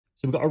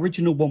So we've got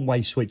original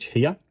one-way switch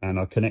here, and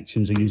our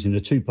connections are using the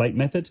two-plate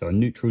method. Our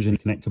neutrals in the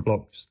connector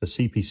blocks, the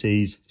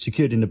CPCs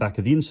secured in the back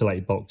of the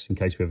insulated box in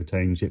case we ever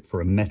change it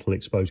for a metal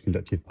exposed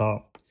conductive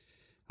part.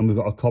 And we've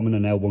got our common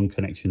and L1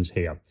 connections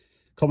here.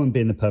 Common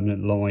being the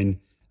permanent line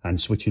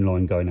and switching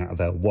line going out of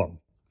L1.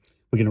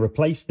 We're going to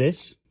replace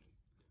this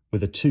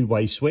with a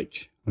two-way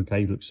switch.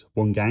 Okay, looks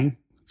one gang,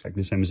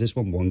 exactly the same as this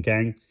one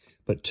gang,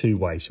 but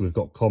two-way. So we've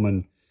got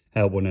common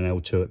L1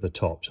 and L2 at the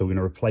top. So we're going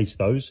to replace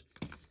those.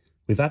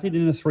 We've added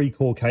in a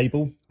 3-core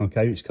cable.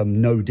 Okay, it's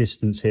come no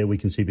distance here we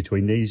can see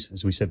between these.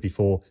 As we said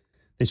before,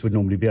 this would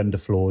normally be under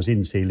floors,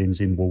 in ceilings,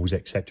 in walls,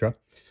 etc.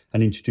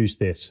 And introduce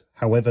this.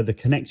 However, the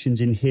connections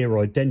in here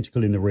are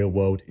identical in the real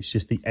world. It's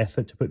just the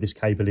effort to put this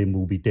cable in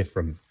will be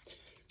different.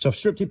 So I've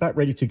stripped it back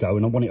ready to go,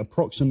 and I want it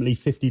approximately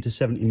 50 to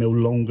 70 mil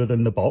longer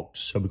than the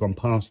box. So we've gone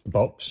past the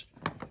box.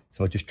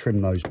 So I just trim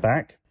those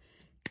back.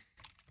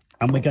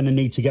 And we're going to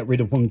need to get rid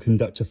of one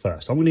conductor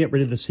first. I'm going to get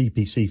rid of the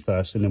CPC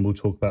first, and then we'll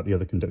talk about the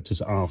other conductors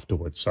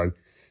afterwards. So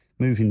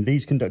moving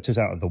these conductors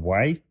out of the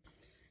way,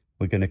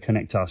 we're going to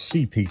connect our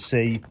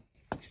CPC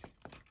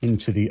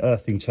into the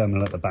earthing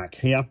terminal at the back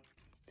here.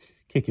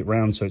 Kick it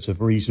round so it's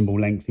of reasonable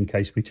length in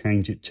case we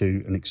change it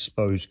to an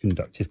exposed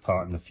conductive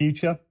part in the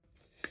future.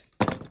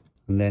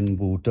 And then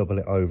we'll double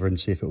it over and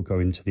see if it will go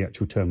into the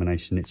actual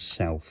termination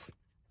itself.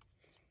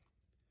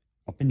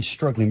 I've been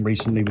struggling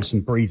recently with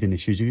some breathing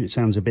issues. It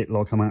sounds a bit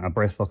like I'm out of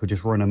breath, like I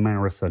just run a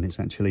marathon. It's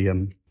actually,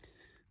 I'm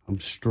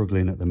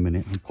struggling at the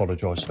minute. I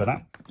apologise for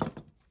that.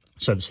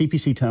 So the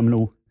CPC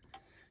terminal,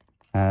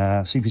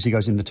 CPC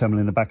goes in the terminal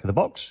in the back of the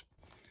box.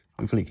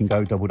 Hopefully it can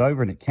go doubled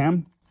over, and it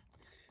can.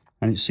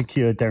 And it's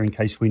secured there in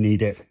case we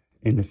need it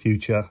in the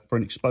future for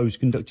an exposed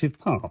conductive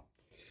part.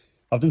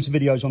 I've done some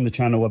videos on the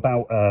channel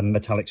about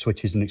metallic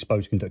switches and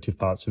exposed conductive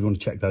parts. So if you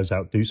want to check those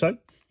out, do so.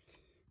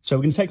 So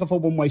we're going to take off our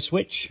one-way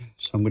switch.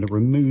 So I'm going to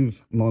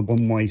remove my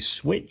one-way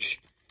switch,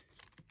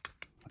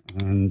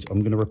 and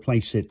I'm going to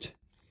replace it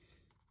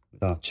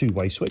with our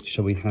two-way switch.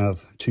 So we have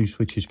two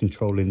switches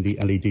controlling the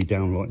LED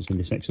downlights in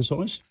this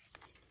exercise,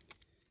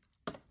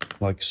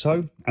 like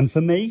so. And for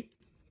me,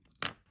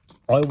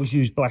 I always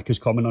use black as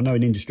common. I know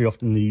in industry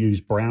often they use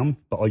brown,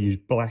 but I use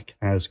black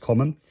as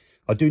common.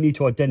 I do need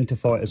to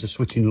identify it as a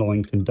switching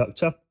line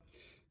conductor.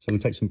 So I'm going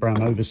to take some brown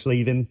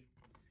oversleeving,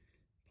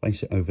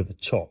 place it over the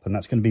top, and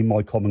that's going to be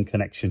my common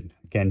connection.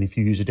 Again, if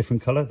you use a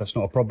different colour, that's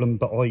not a problem,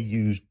 but I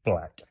use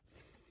black.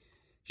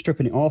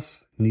 Stripping it off,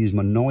 I'm going to use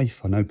my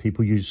knife. I know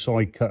people use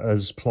side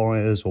cutters,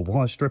 pliers, or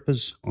wire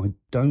strippers. I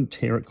don't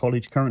here at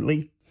college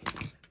currently.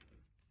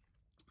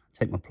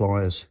 Take my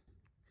pliers,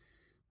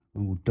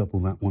 and we'll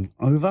double that one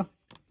over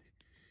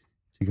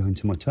to go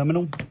into my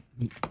terminal.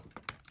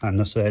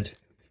 And I said,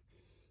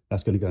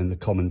 that's going to go in the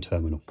common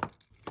terminal.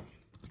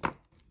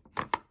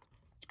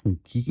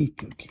 Okay.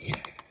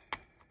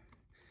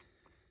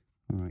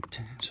 All right,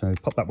 so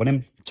pop that one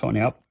in, tighten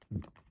it up,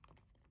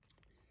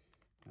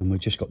 and we've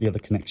just got the other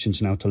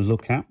connections now to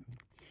look at.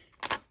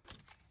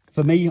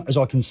 For me, as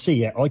I can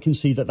see it, I can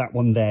see that that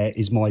one there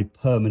is my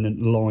permanent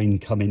line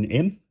coming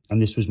in,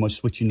 and this was my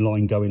switching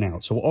line going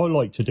out. So what I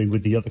like to do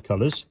with the other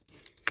colours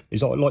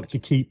is I like to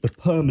keep the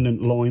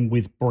permanent line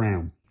with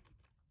brown.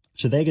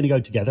 So they're going to go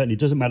together, and it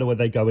doesn't matter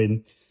whether they go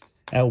in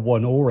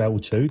L1 or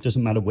L2,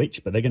 doesn't matter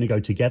which, but they're going to go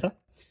together.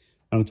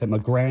 I'm going to take my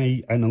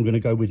grey, and I'm going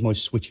to go with my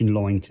switching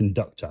line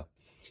conductor.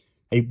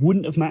 It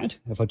wouldn't have mattered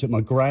if I took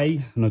my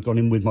grey and I'd gone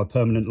in with my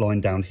permanent line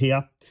down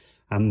here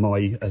and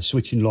my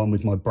switching line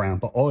with my brown,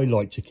 but I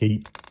like to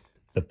keep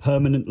the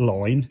permanent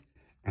line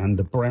and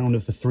the brown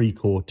of the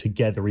 3-core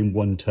together in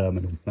one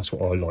terminal. That's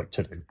what I like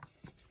to do.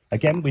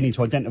 Again, we need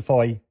to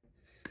identify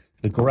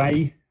the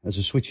grey as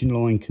a switching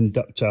line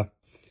conductor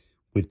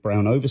with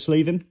brown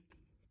oversleeving,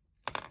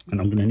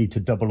 and I'm going to need to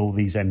double all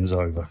these ends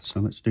over.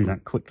 So let's do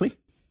that quickly.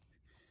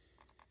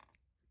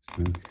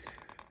 So,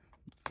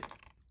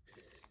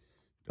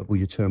 double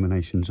your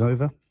terminations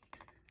over.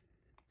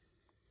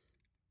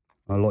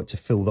 I like to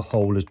fill the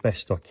hole as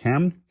best I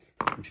can.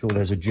 I'm sure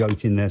there's a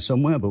joke in there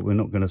somewhere, but we're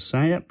not going to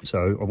say it.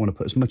 So I want to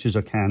put as much as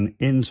I can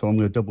in, so I'm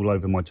going to double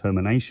over my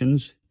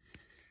terminations.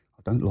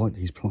 I don't like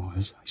these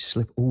pliers. They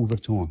slip all the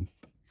time.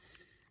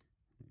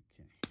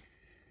 Okay,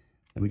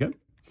 there we go.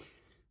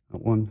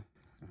 That one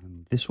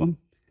and this one.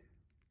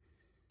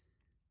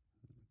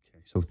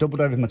 Okay, so I've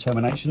doubled over my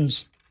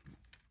terminations.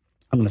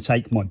 I'm going to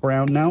take my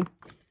brown now,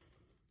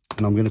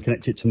 and I'm going to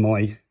connect it to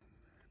my,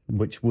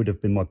 which would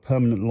have been my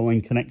permanent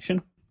line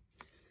connection.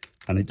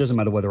 And it doesn't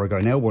matter whether I go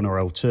in L1 or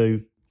L2.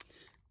 It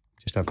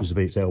just happens to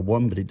be it's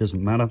L1, but it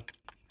doesn't matter.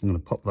 I'm going to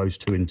pop those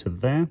two into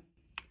there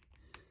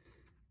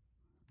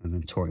and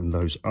then tighten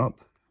those up.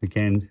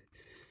 Again,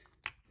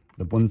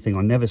 the one thing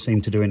I never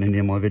seem to do in any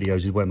of my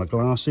videos is wear my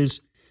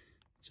glasses.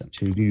 It's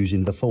actually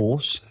using the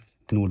force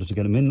in order to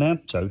get them in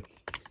there. So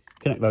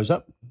connect those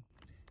up.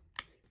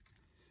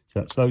 So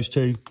that's those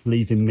two,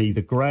 leaving me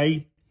the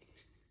grey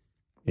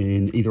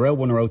in either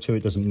L1 or L2,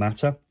 it doesn't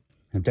matter.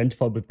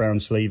 Identified with brown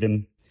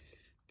sleeving,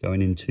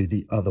 going into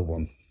the other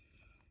one.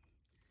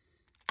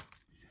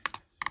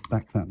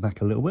 Back that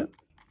back a little bit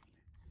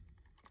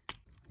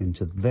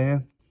into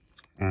there,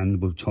 and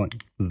we'll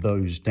tighten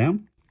those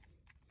down.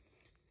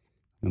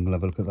 And we'll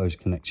have a look at those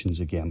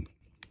connections again.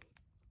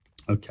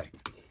 Okay,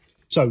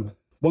 so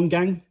one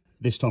gang,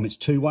 this time it's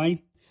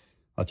two-way.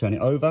 I turn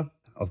it over.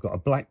 I've got a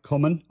black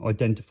common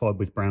identified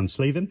with brown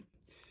sleeving.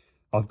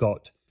 I've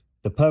got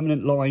the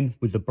permanent line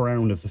with the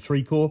brown of the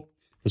 3-core,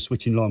 the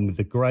switching line with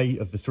the grey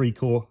of the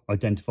 3-core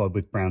identified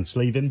with brown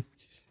sleeving.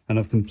 And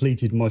I've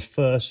completed my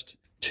first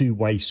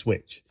two-way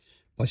switch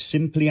by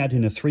simply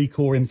adding a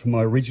 3-core in from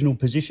my original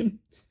position,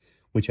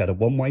 which had a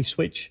one-way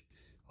switch.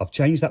 I've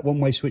changed that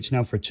one-way switch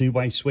now for a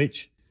two-way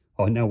switch.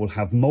 I now will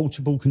have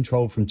multiple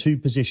control from two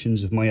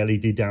positions of my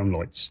LED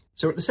downlights.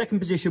 So at the second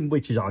position,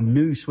 which is our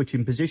new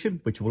switching position,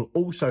 which will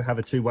also have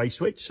a two-way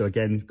switch. So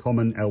again,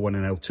 common L1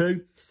 and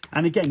L2.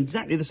 And again,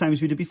 exactly the same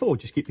as we did before,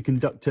 just keep the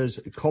conductors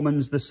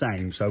commons the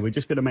same. So we're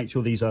just going to make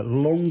sure these are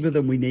longer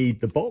than we need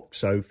the box.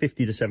 So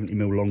 50 to 70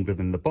 mil longer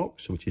than the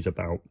box, which is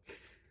about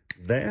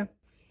there.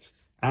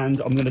 And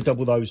I'm going to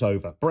double those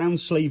over. Brown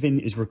sleeving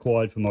is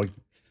required for my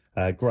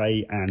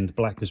grey and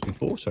black as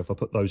before. So if I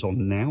put those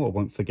on now, I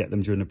won't forget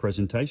them during the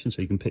presentation,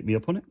 so you can pick me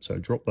up on it. So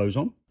drop those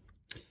on.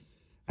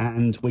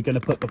 And we're going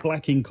to put the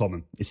black in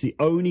common. It's the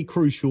only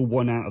crucial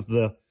one out of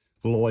the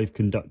live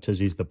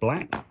conductors is the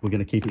black. We're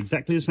going to keep it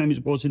exactly the same as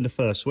it was in the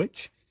first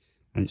switch.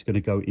 And it's going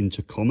to go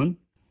into common.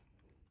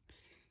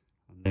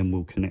 And then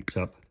we'll connect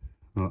up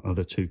our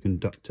other two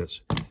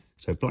conductors.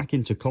 So black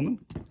into common.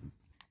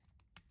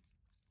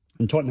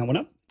 And tighten that one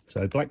up.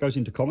 So black goes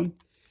into common,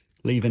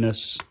 leaving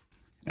us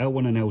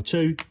L1 and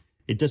L2.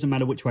 It doesn't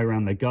matter which way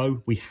around they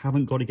go. We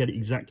haven't got to get it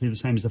exactly the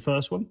same as the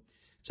first one.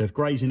 So if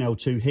grey's in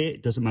L2 here,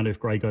 it doesn't matter if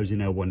grey goes in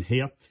L1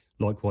 here.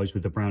 Likewise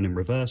with the brown in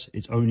reverse.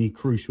 It's only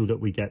crucial that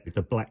we get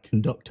the black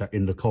conductor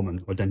in the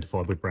common,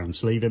 identified with brown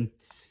sleeving.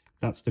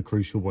 That's the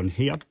crucial one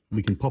here.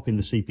 We can pop in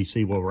the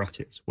CPC while we're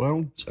at it as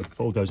well. So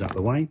fold those out of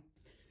the way.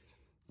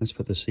 Let's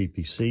put the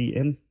CPC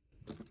in.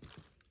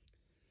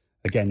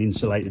 Again,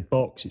 insulated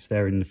box. It's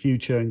there in the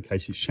future in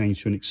case it's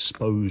changed to an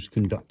exposed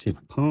conductive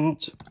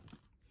part. So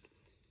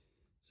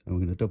I'm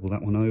going to double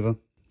that one over.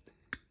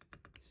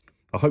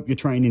 I hope your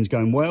training's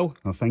going well.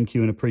 I thank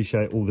you and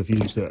appreciate all the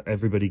views that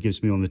everybody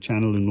gives me on the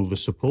channel and all the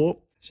support.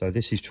 So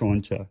this is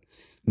trying to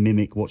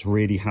mimic what's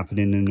really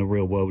happening in the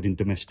real world in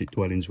domestic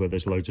dwellings where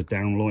there's loads of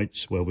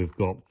downlights, where we've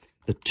got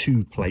the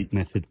two-plate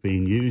method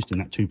being used,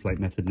 and that two-plate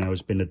method now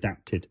has been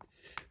adapted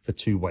for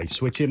two-way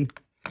switching.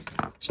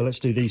 So let's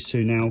do these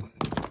two now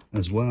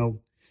as well.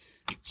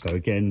 So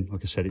again,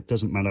 like I said, it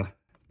doesn't matter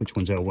which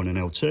one's L1 and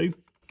L2,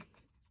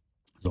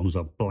 as long as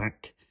our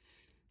black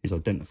is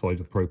identified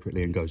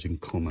appropriately and goes in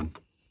common.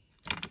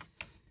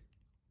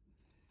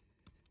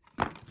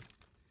 So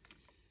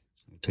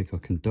take our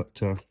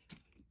conductor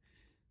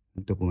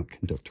and double that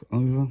conductor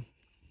over, like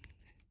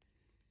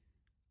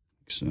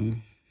so,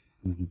 and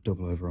then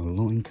double over our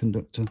line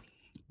conductor.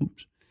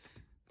 Oops,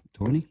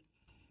 tiny.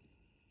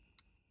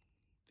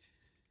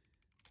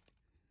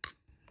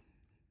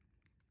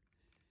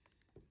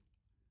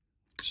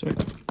 So,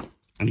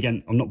 and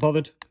again, I'm not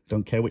bothered,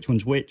 don't care which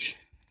one's which.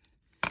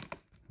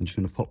 I'm just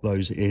going to pop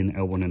those in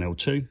L1 and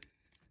L2.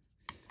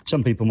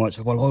 Some people might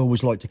say, well, I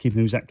always like to keep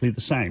them exactly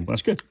the same. Well,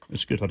 that's good.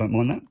 That's good. I don't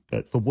mind that.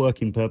 But for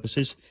working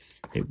purposes,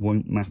 it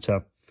won't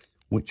matter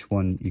which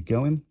one you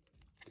go in.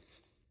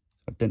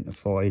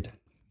 Identified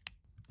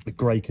the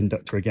grey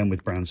conductor again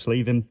with brown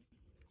sleeving.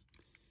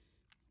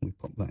 We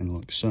pop that in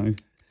like so. And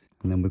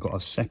then we've got our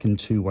second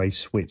two-way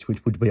switch,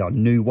 which would be our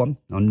new one,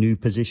 our new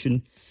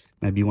position.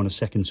 Maybe you want a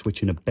second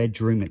switch in a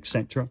bedroom,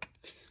 etc.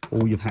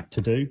 All you've had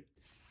to do,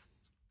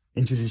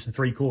 introduce the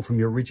 3-core from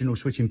your original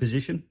switching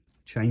position,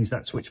 change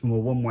that switch from a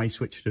one-way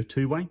switch to a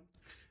two-way,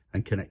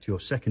 and connect your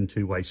second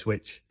two-way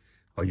switch.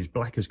 I use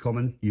black as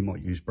common, you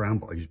might use brown,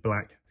 but I use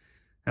black.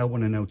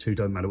 L1 and L2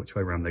 don't matter which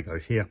way around they go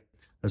here,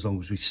 as long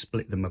as we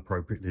split them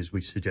appropriately as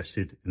we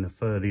suggested in the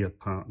further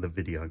part of the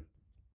video.